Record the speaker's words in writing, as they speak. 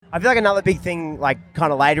I feel like another big thing, like,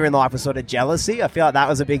 kind of later in life was sort of jealousy. I feel like that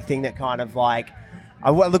was a big thing that kind of, like,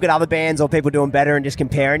 I look at other bands or people doing better and just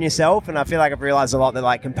comparing yourself, and I feel like I've realised a lot that,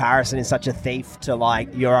 like, comparison is such a thief to,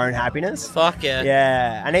 like, your own happiness. Fuck yeah.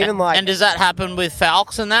 Yeah, and even, like... And does that happen with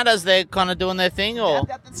Falcons and that as they're kind of doing their thing, or...?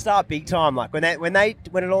 That did start big time. Like, when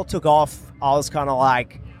it all took off, I was kind of,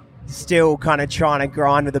 like, still kind of trying to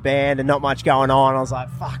grind with the band and not much going on. I was like,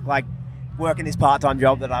 fuck, like, working this part-time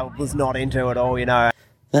job that I was not into at all, you know.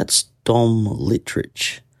 That's Dom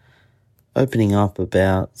Littrich opening up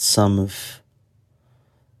about some of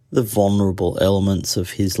the vulnerable elements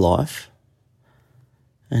of his life.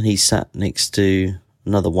 And he sat next to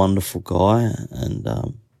another wonderful guy and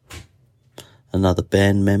another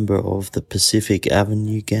band member of the Pacific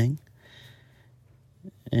Avenue gang.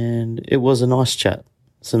 And it was a nice chat.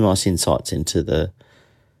 Some nice insights into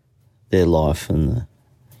their life and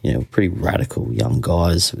pretty radical young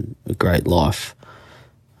guys with a great life.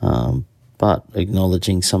 But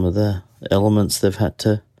acknowledging some of the elements they've had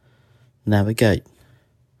to navigate.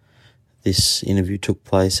 This interview took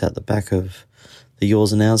place at the back of the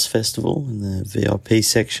Yours and Ours Festival in the VIP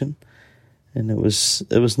section, and it was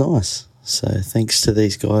nice. So thanks to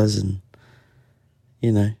these guys, and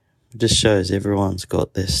it just shows everyone's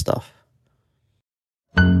got their stuff.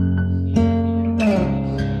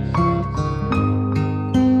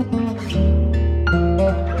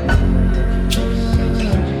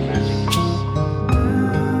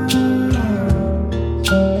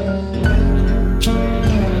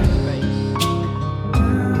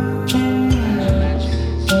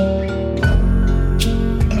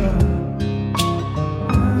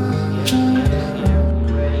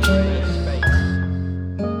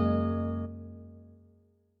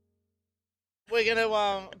 We're going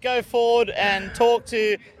to go forward and talk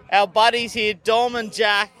to our buddies here, Dom and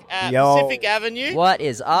Jack at Pacific Avenue. What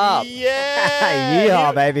is up? Yeah.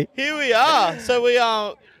 Yeah, baby. Here we are.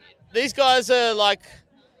 So these guys are like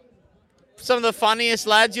some of the funniest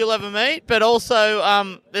lads you'll ever meet, but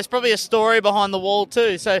also there's probably a story behind the wall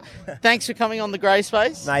too. So thanks for coming on the Grey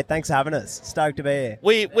Space. Mate, thanks for having us. Stoked to be here.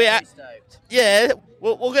 We're stoked. Yeah,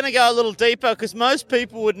 we're going to go a little deeper because most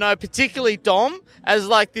people would know, particularly Dom, as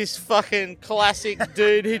like this fucking classic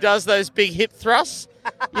dude who does those big hip thrusts,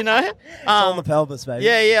 It's on the pelvis, baby.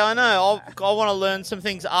 Yeah, I know. I want to learn some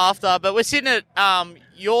things after. But we're sitting at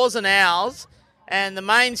Yours and Ours, and the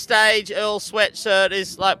main stage, Earl Sweatshirt,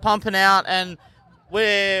 is like pumping out, and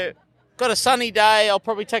we're got a sunny day. I'll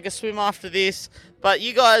probably take a swim after this. But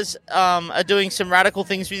you guys are doing some radical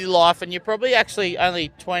things with your life, and you're probably actually only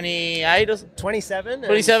 28 or 27?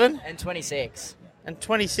 27? And 26. And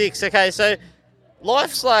 26. Okay, so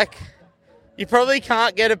life's like, you probably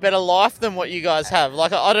can't get a better life than what you guys have.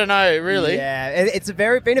 Like, I don't know, really. Yeah, it's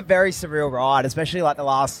been a very surreal ride, especially like the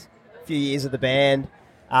last few years of the band.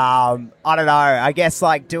 I don't know. I guess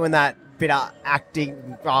like doing that bit of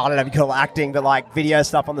acting, I don't know if you call it acting, but like video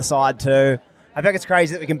stuff on the side too. I think it's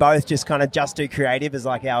crazy that we can both just kind of just do creative as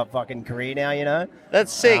like our fucking career now,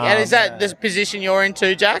 That's sick. And is that the position you're in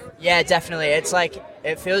too, Jack? Yeah, definitely. It's like,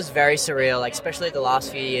 it feels very surreal, like especially the last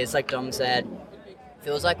few years, like Dom said.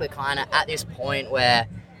 Feels like we're kind of at this point where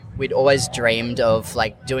we'd always dreamed of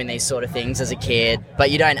like doing these sort of things as a kid, but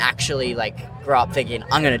you don't actually like grow up thinking,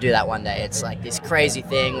 I'm going to do that one day. It's like this crazy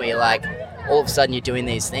thing where you're like, all of a sudden you're doing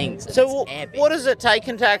these things. So what has it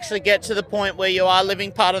taken to actually get to the point where you are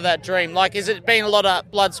living part of that dream? Like, has it been a lot of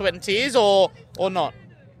blood, sweat and tears or not?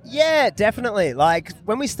 Yeah, definitely. Like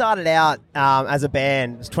when we started out as a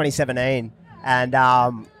band, it was 2017, and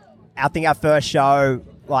I think our first show,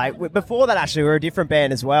 like before that actually, we were a different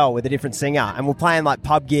band as well with a different singer, and we're playing like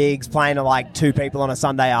pub gigs, playing to like 2 people on a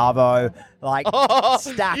Sunday arvo, like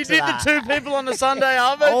stacked. You did that. the 2 people on the Sunday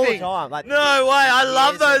arvo all thing? the time. Like, no way, I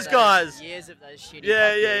love those guys. Years of those shitty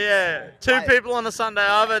Yeah. 2 people on a Sunday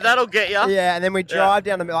arvo, that'll get you. Yeah, and then we drive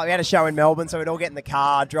down we had a show in Melbourne, so we'd all get in the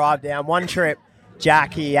car, drive down. One trip,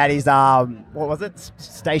 Jack, he had his what was it,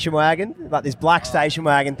 station wagon, like this black station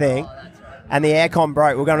wagon thing, and the aircon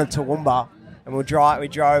broke. We were going to Toowoomba. And we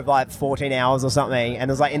drove like 14 hours or something, and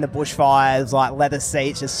it was like in the bushfires, like leather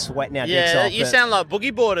seats, just sweating our dicks off. Yeah, you sound like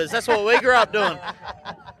boogie boarders. That's what we grew up doing.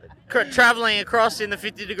 Travelling across in the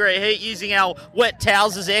 50-degree heat using our wet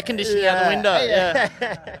towels as air conditioning out the window. Yeah.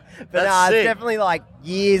 But it's definitely like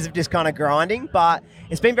years of just kind of grinding, but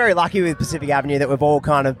it's been very lucky with Pacific Avenue that we've all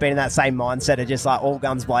kind of been in that same mindset of just like all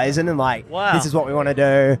guns blazing and like, This is what we want to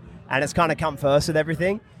do. And it's kind of come first with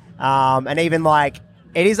everything. And even like,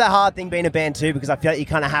 it is a hard thing being a band too, because I feel like you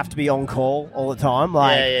kind of have to be on call all the time.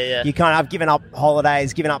 Like, you kind of have given up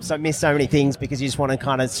holidays, missed so many things because you just want to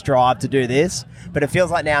kind of strive to do this. But it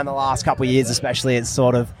feels like now in the last couple of years, especially, it's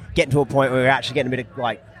sort of getting to a point where we're actually getting a bit of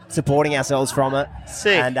like supporting ourselves from it.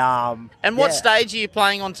 Sick. And what stage are you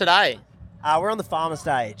playing on today? We're on the farmer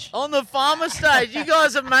stage. On the farmer stage. You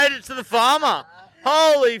guys have made it to the farmer.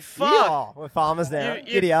 Holy fuck. Yeah, we're farmers now.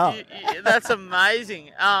 Giddy up. That's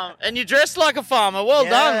amazing. And you're dressed like a farmer. Well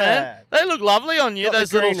done, man. They look lovely on you,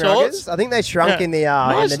 those little shorts. I think they shrunk in the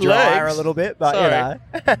dryer a little bit, but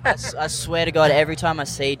I swear to God, every time I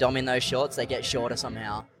see Dom in those shorts, they get shorter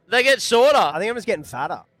somehow. They get shorter. I think I'm just getting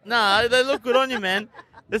fatter. No, they look good on you, man.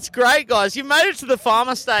 It's great, guys. You made it to the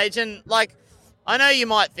farmer stage, and like, I know you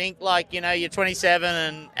might think like, you're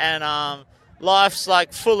 27 and life's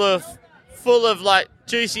like full of like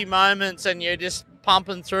juicy moments and you're just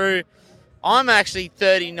pumping through. I'm actually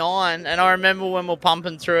 39 and I remember when we're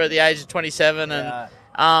pumping through at the age of 27 and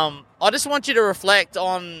I just want you to reflect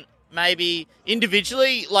on maybe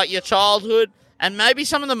individually like your childhood and maybe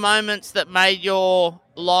some of the moments that made your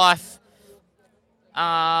life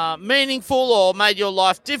meaningful or made your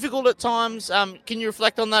life difficult at times. Can you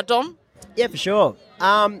reflect on that, Dom? Yeah, for sure.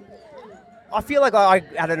 I feel like I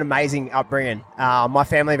had an amazing upbringing. My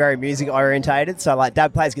family very music orientated, so like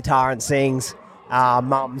dad plays guitar and sings,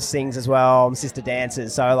 mum sings as well, my sister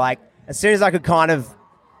dances. So like as soon as I could kind of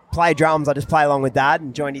play drums, I just play along with dad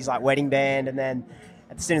and joined his like wedding band, and then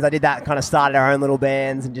as soon as I did that, kind of started our own little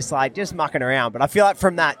bands and just mucking around. But I feel like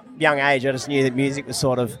from that young age, I just knew that music was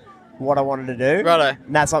sort of what I wanted to do. Righto.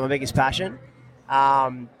 And that's like my biggest passion.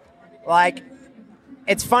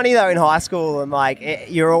 It's funny though in high school and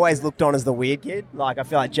you're always looked on as the weird kid. Like I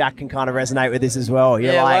feel like Jack can kind of resonate with this as well.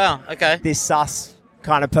 You're wow, okay. This sus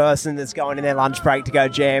kind of person that's going in their lunch break to go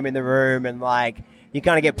jam in the room and you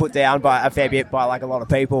kind of get put down by a fair bit by a lot of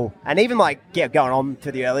people. And even going on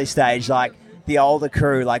to the early stage, the older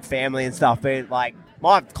crew, family and stuff. But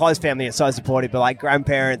my close family is so supportive, but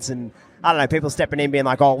grandparents and I don't know, people stepping in being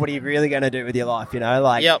like, oh, what are you really going to do with your life?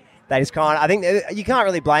 Yep. They just I think you can't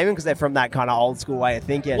really blame them because they're from that kind of old school way of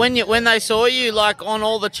thinking. When they saw you on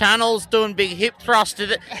all the channels doing big hip thrusts,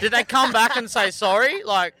 did they come back and say sorry? You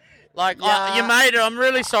made it. I'm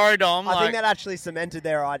really sorry, Dom. I think that actually cemented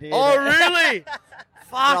their idea. Oh, really?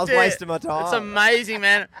 Fuck I was wasting my time. It's amazing,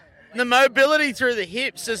 man. The mobility through the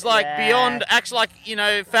hips is beyond. Actually,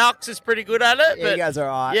 Falks is pretty good at it. Yeah, you guys are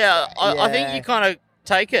all right. Yeah, I think you kind of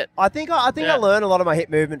take it. I think I learned a lot of my hip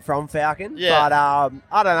movement from Falcon. Yeah. But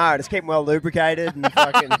I don't know. Just keep them well lubricated and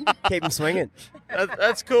fucking keep them swinging.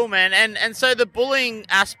 That's cool, man. And so the bullying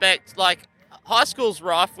aspect, high school's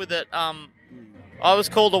rife with it. I was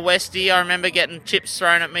called a Westie. I remember getting chips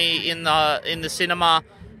thrown at me in the cinema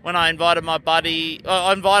when I invited my buddy.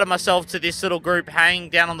 I invited myself to this little group hang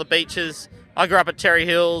down on the beaches. I grew up at Terry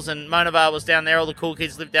Hills and Mona Vale was down there. All the cool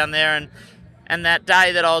kids lived down there and that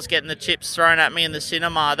day that I was getting the chips thrown at me in the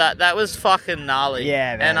cinema, that was fucking gnarly.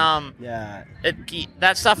 Yeah, man. And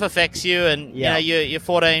that stuff affects you, and you're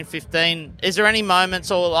 14, 15. Is there any moments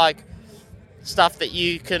or stuff that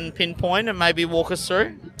you can pinpoint and maybe walk us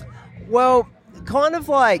through? Well, kind of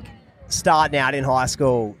starting out in high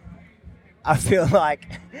school, I feel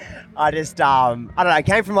like I just I don't know. I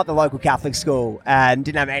came from the local Catholic school and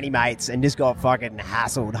didn't have any mates and just got fucking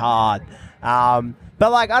hassled hard.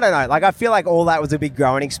 But I don't know, I feel like all that was a big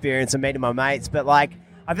growing experience and meeting my mates. But I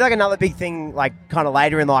feel like another big thing, kind of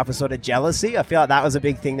later in life was sort of jealousy. I feel like that was a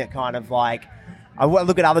big thing that kind of I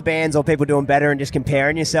look at other bands or people doing better and just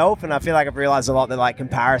comparing yourself. And I feel like I've realized a lot that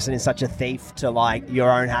comparison is such a thief to your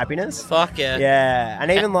own happiness. Fuck yeah. Yeah. And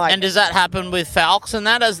even And does that happen with Falks and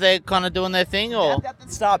that as they're kind of doing their thing or? Yeah,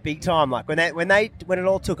 that start big time. When it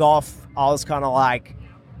all took off, I was kind of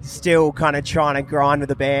still kind of trying to grind with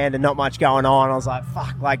the band and not much going on. I was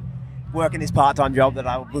fuck, working this part-time job that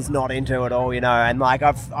I was not into at all, and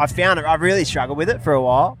I've found it, I've really struggled with it for a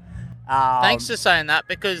while. Thanks for saying that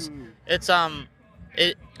because it's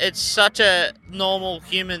such a normal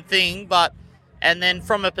human thing, and then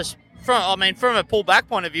from a pullback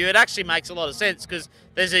point of view, it actually makes a lot of sense because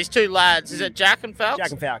there's these two lads, is it Jack and Falks? Jack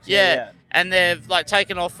and Falks, yeah. And they've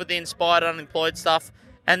taken off with the Inspired Unemployed stuff.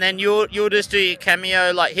 And then you'll just do your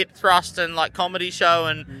cameo hip thrust and comedy show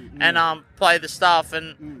and play the stuff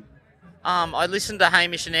and I listened to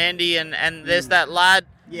Hamish and Andy and there's that lad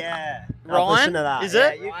Ryan, is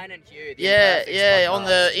it? Ryan and Hugh. Yeah, on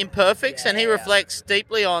the Imperfects, and he reflects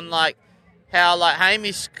deeply on how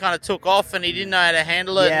Hamish kind of took off and he didn't know how to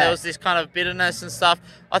handle it and there was this kind of bitterness and stuff.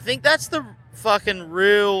 I think that's the fucking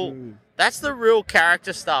real that's the real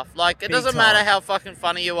character stuff. It doesn't matter how fucking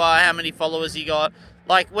funny you are, how many followers you got.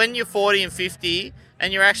 When you're 40 and 50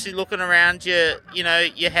 and you're actually looking around your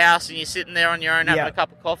house and you're sitting there on your own having a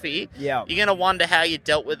cup of coffee, you're going to wonder how you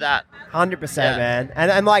dealt with that. 100%, man.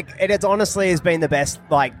 And it honestly has been the best,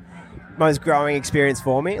 most growing experience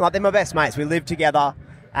for me. They're my best mates. We live together.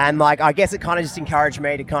 And, like, I guess it kind of just encouraged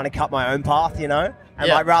me to kind of cut my own path, you know? And,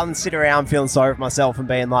 like, rather than sit around feeling sorry for myself and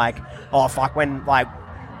being like, oh, fuck, when, like,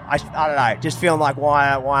 I don't know, just feeling like, why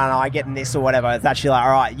aren't I getting this or whatever? It's actually like,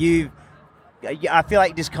 all right, I feel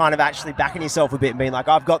like just kind of actually backing yourself a bit and being like,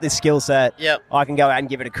 I've got this skill set. Yep. I can go out and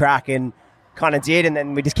give it a crack. And kind of did. And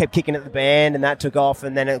then we just kept kicking at the band and that took off.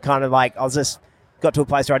 And then it kind of like, I was just got to a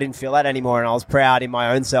place where I didn't feel that anymore. And I was proud in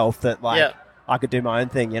my own self that, like, I could do my own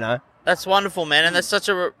thing, you know? That's wonderful, man, and that's such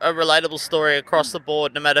a relatable story across the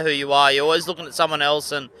board. No matter who you are, you're always looking at someone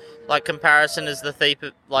else, and like comparison is the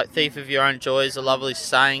thief of your own joy is a lovely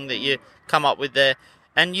saying that you come up with there.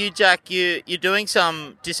 And you, Jack, you're doing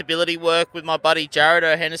some disability work with my buddy Jared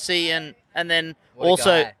O'Hennessy, and then What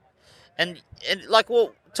also, a guy. and like,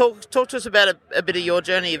 well, talk to us about a bit of your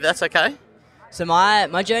journey, if that's okay. So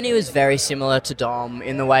my journey was very similar to Dom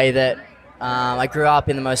in the way that I grew up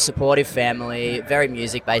in the most supportive family, very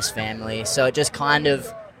music-based family, so it just kind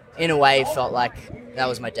of, in a way, felt like that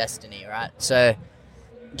was my destiny, right? So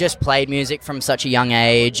just played music from such a young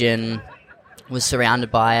age and was surrounded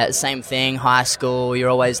by it. Same thing, high school, you're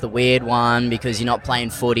always the weird one because you're not playing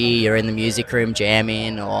footy, you're in the music room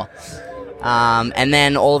jamming, and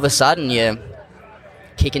then all of a sudden you're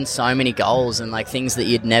kicking so many goals and like things that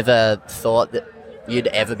you'd never thought that you'd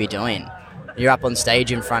ever be doing. You're up on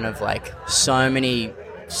stage in front of like so many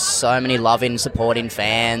loving, supporting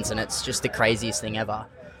fans, and it's just the craziest thing ever.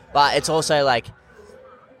 But it's also like,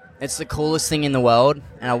 it's the coolest thing in the world,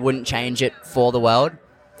 and I wouldn't change it for the world.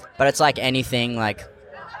 But it's like anything, like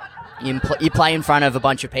you play in front of a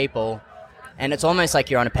bunch of people, and it's almost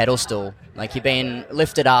like you're on a pedestal. Like you're being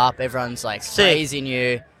lifted up, everyone's like praising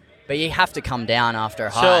you, but you have to come down after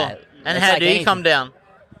a high. Sure. And how do you come down?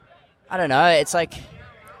 I don't know. It's like,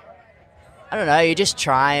 I don't know, you just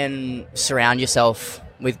try and surround yourself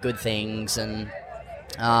with good things. And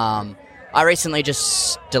I recently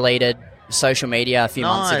just deleted social media a few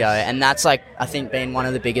months ago, and that's like, I think, been one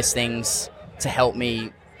of the biggest things to help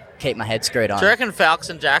me keep my head screwed on. Do you reckon Falks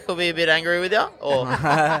and Jack will be a bit angry with you? Or They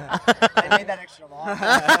need that extra life.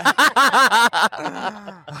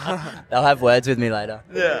 They'll have words with me later.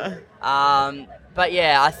 Yeah. But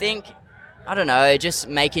yeah, I think, I don't know, just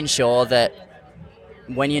making sure that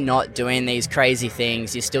when you're not doing these crazy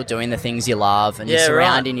things, you're still doing the things you love, and you're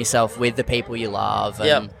surrounding yourself with the people you love.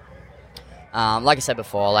 And, like I said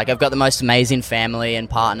before, like I've got the most amazing family and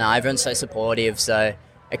partner. Everyone's so supportive, so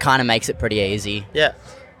it kind of makes it pretty easy. Yeah.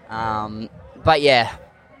 But yeah,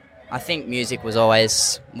 I think music was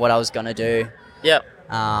always what I was going to do. Yep.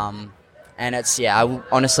 And it's, I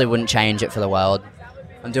honestly wouldn't change it for the world.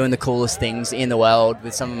 I'm doing the coolest things in the world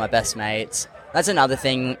with some of my best mates. That's another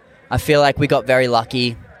thing. I feel like we got very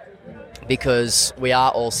lucky because we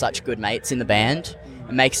are all such good mates in the band.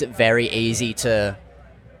 It makes it very easy to...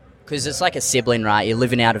 Because it's like a sibling, right? You're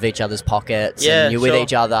living out of each other's pockets, and you're with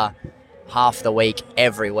each other half the week,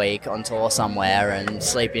 every week on tour somewhere, and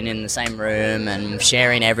sleeping in the same room and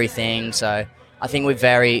sharing everything. So I think we've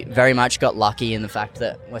very, very much got lucky in the fact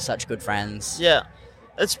that we're such good friends. Yeah.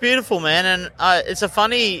 It's beautiful, man. And it's a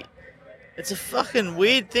fucking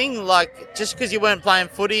weird thing, like, just because you weren't playing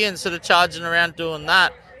footy and sort of charging around doing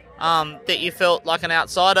that, that you felt like an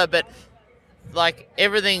outsider. But, like,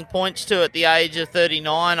 everything points to, at the age of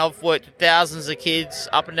 39, I've worked with thousands of kids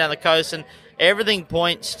up and down the coast, and everything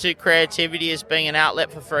points to creativity as being an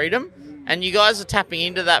outlet for freedom. And you guys are tapping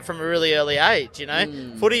into that from a really early age, you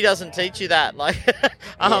know? Footy doesn't teach you that. Like,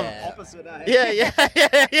 Opposite, eh?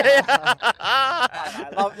 Yeah.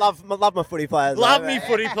 Love my footy players. Love me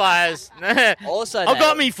footy players. Also, I've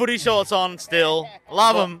got me footy shorts on still.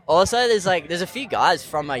 Love them. Also, there's a few guys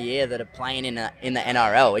from my year that are playing in the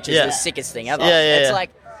NRL, which is the sickest thing ever. It's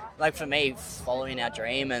like for me, following our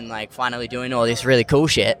dream and like finally doing all this really cool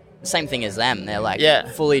shit. Same thing as them. They're like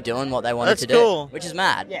fully doing what they wanted to do, which is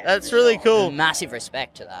mad. Yeah, that's really cool. And massive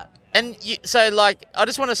respect to that. And so, like, I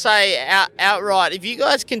just want to say outright, if you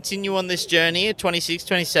guys continue on this journey at 26,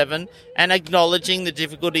 27, and acknowledging the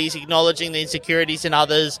difficulties, acknowledging the insecurities in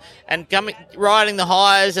others, and riding the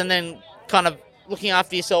highs, and then kind of looking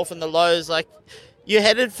after yourself in the lows, like, you're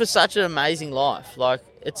headed for such an amazing life. Like,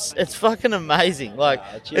 it's fucking amazing. Like,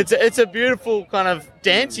 it's a beautiful kind of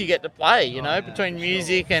dance you get to play, you know, between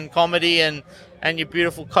music and comedy and your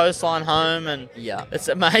beautiful coastline home, and it's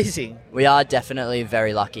amazing. We are definitely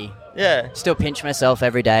very lucky. Yeah. Still pinch myself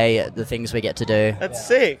every day at the things we get to do. That's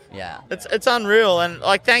sick. Yeah. It's unreal, and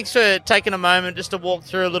like, thanks for taking a moment just to walk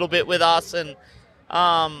through a little bit with us, and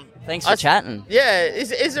thanks for chatting. Yeah.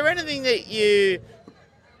 Is there anything that you,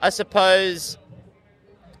 I suppose,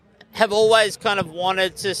 have always kind of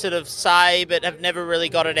wanted to sort of say but have never really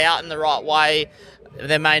got it out in the right way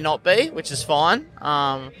there may not be, which is fine.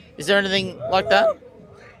 Is there anything like that?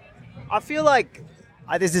 I feel like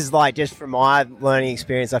this is like just from my learning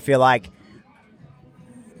experience. I feel like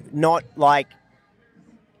not like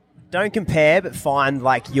don't compare, but find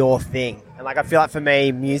like your thing. And like I feel like for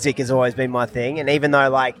me, music has always been my thing. And even though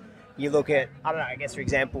like you look at, I don't know, I guess for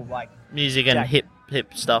example, like music and hip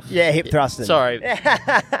stuff. Yeah, hip thrusting. Sorry,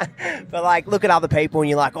 but like look at other people and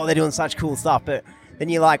you're like, oh, they're doing such cool stuff, but then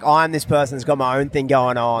you're like, I'm this person that's got my own thing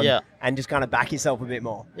going on, and just kind of back yourself a bit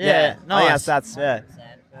more. Yeah, nice. That's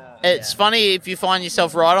It's funny if you find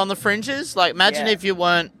yourself right on the fringes. Like, imagine if you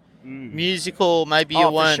weren't musical, maybe you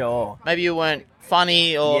weren't, maybe you weren't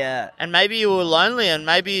funny, or and maybe you were lonely, and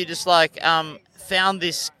maybe you just like found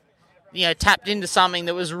this, tapped into something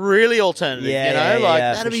that was really alternative.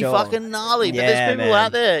 That'd be fucking gnarly. But there's people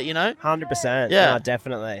out there, 100%. Yeah,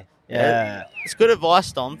 definitely. Yeah, it's good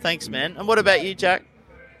advice, Dom. Thanks, man. And what about you, Jack?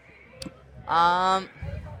 I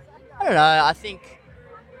don't know. I think,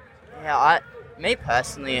 me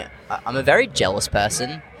personally, I'm a very jealous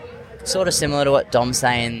person. Sort of similar to what Dom's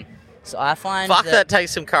saying. So I find that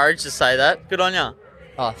takes some courage to say that. Good on ya.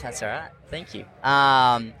 Oh, that's all right. Thank you.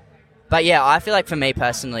 But yeah, I feel like for me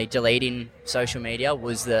personally, deleting social media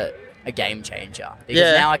was a game changer.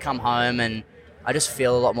 Because now I come home and I just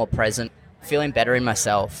feel a lot more present, feeling better in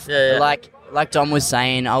myself. Yeah. Like Dom was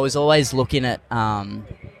saying, I was always looking at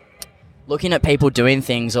people doing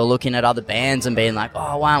things, or looking at other bands and being like,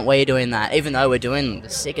 oh, why aren't we doing that? Even though we're doing the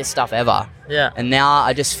sickest stuff ever. Yeah. And now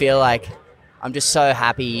I just feel like I'm just so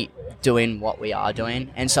happy doing what we are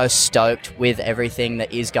doing, and so stoked with everything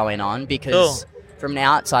that is going on, because from an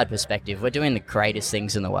outside perspective, we're doing the greatest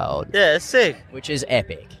things in the world. Yeah, it's sick. Which is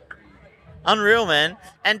epic. Unreal, man.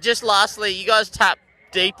 And just lastly, you guys tap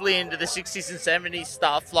deeply into the 60s and 70s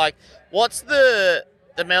stuff. Like, what's the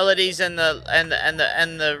melodies and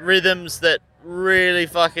the rhythms that really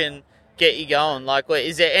fucking get you going? Like,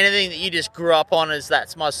 is there anything that you just grew up on as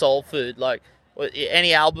that's my soul food? Like,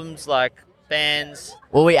 any albums, like bands?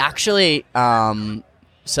 Well, we actually,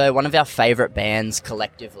 so one of our favourite bands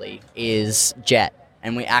collectively is Jet,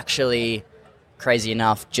 and we actually, crazy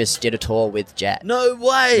enough, just did a tour with Jet. No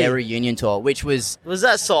way! Their reunion tour, which was... Was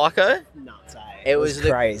that psycho? Nuts, It was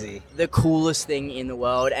crazy. The coolest thing in the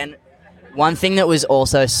world. And one thing that was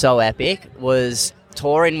also so epic was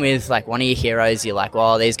touring with like one of your heroes. You're like,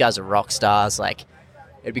 well, these guys are rock stars. Like,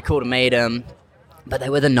 it'd be cool to meet them. But they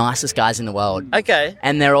were the nicest guys in the world. Okay.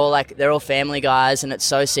 And they're all family guys, and it's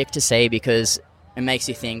so sick to see, because it makes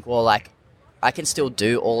you think, well, like, I can still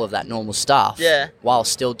do all of that normal stuff while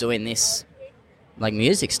still doing this, like,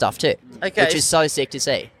 music stuff too. Okay. Which is so sick to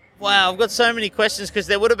see. Wow, I've got so many questions, because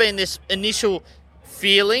there would have been this initial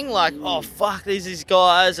feeling like, oh fuck, these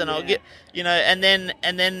guys, and I'll get, and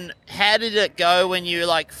then how did it go when you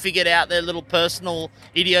like figured out their little personal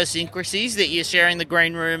idiosyncrasies, that you're sharing the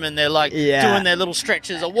green room and they're like doing their little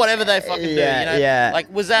stretches or whatever they fucking do,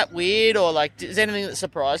 Like, was that weird, or like, is there anything that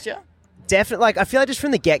surprised you? Definitely. Like, I feel like just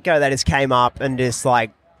from the get-go they just came up and just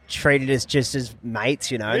like treated us just as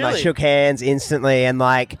mates, Really? like shook hands instantly. And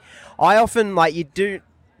like, I often like, you do,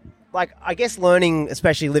 like, I guess learning,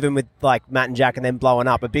 especially living with like Matt and Jack and then blowing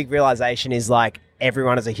up, a big realization is like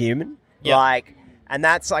everyone is a human. Yep. Like, and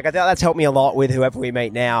that's like, I think that's helped me a lot with whoever we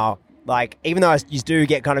meet now. Like, even though you do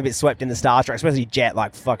get kind of a bit swept in the starstruck, especially Jet,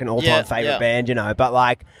 like fucking all-time favorite band, but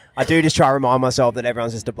like, I do just try to remind myself that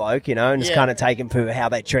everyone's just a bloke, and just kind of take them for how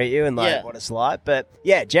they treat you and like what it's like. But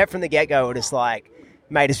yeah, Jet from the get-go would just like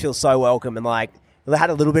made us feel so welcome, and like, we had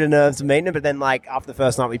a little bit of nerves of meeting him, but then like after the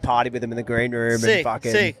first night we partied with him in the green room. Sick, and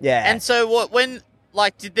fucking sick. yeah. And so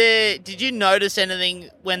did you notice anything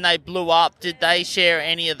when they blew up? Did they share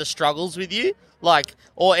any of the struggles with you? Like,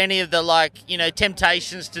 or any of the like,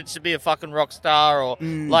 temptations to be a fucking rock star, or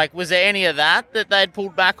like, was there any of that they'd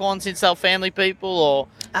pulled back on since they were family people, or?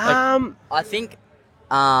 I think,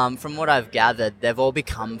 from what I've gathered, they've all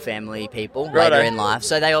become family people later in life.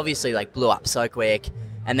 So they obviously like blew up so quick,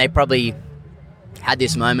 and they probably had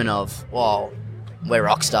this moment of, whoa, we're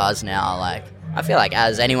rock stars now. Like, I feel like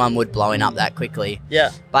as anyone would blowing up that quickly. Yeah.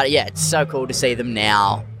 But yeah, it's so cool to see them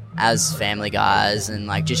now as family guys and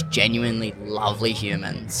like just genuinely lovely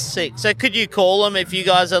humans. Sick. So could you call them if you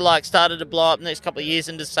guys are like started to blow up the next couple of years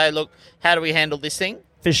and just say, look, how do we handle this thing?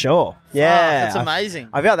 For sure. Yeah. That's amazing.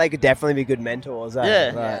 I feel like they could definitely be good mentors.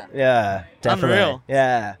 Yeah, definitely. Unreal.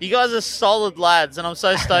 Yeah. You guys are solid lads, and I'm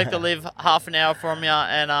so stoked to live half an hour from you.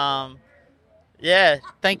 And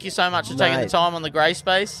thank you so much for taking the time on the Grey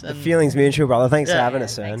Space. And the feeling's mutual, brother. Thanks for having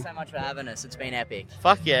us, man. Thanks so much for having us. It's been epic.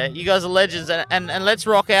 Fuck yeah, you guys are legends, and let's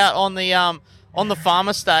rock out on the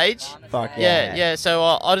farmer stage. Fuck yeah. Yeah. So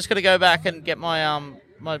I just got to go back and get my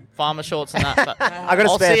my farmer shorts and that. But I got a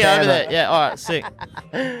I'll spare see you pair, over mate. there. Yeah, all right, sick.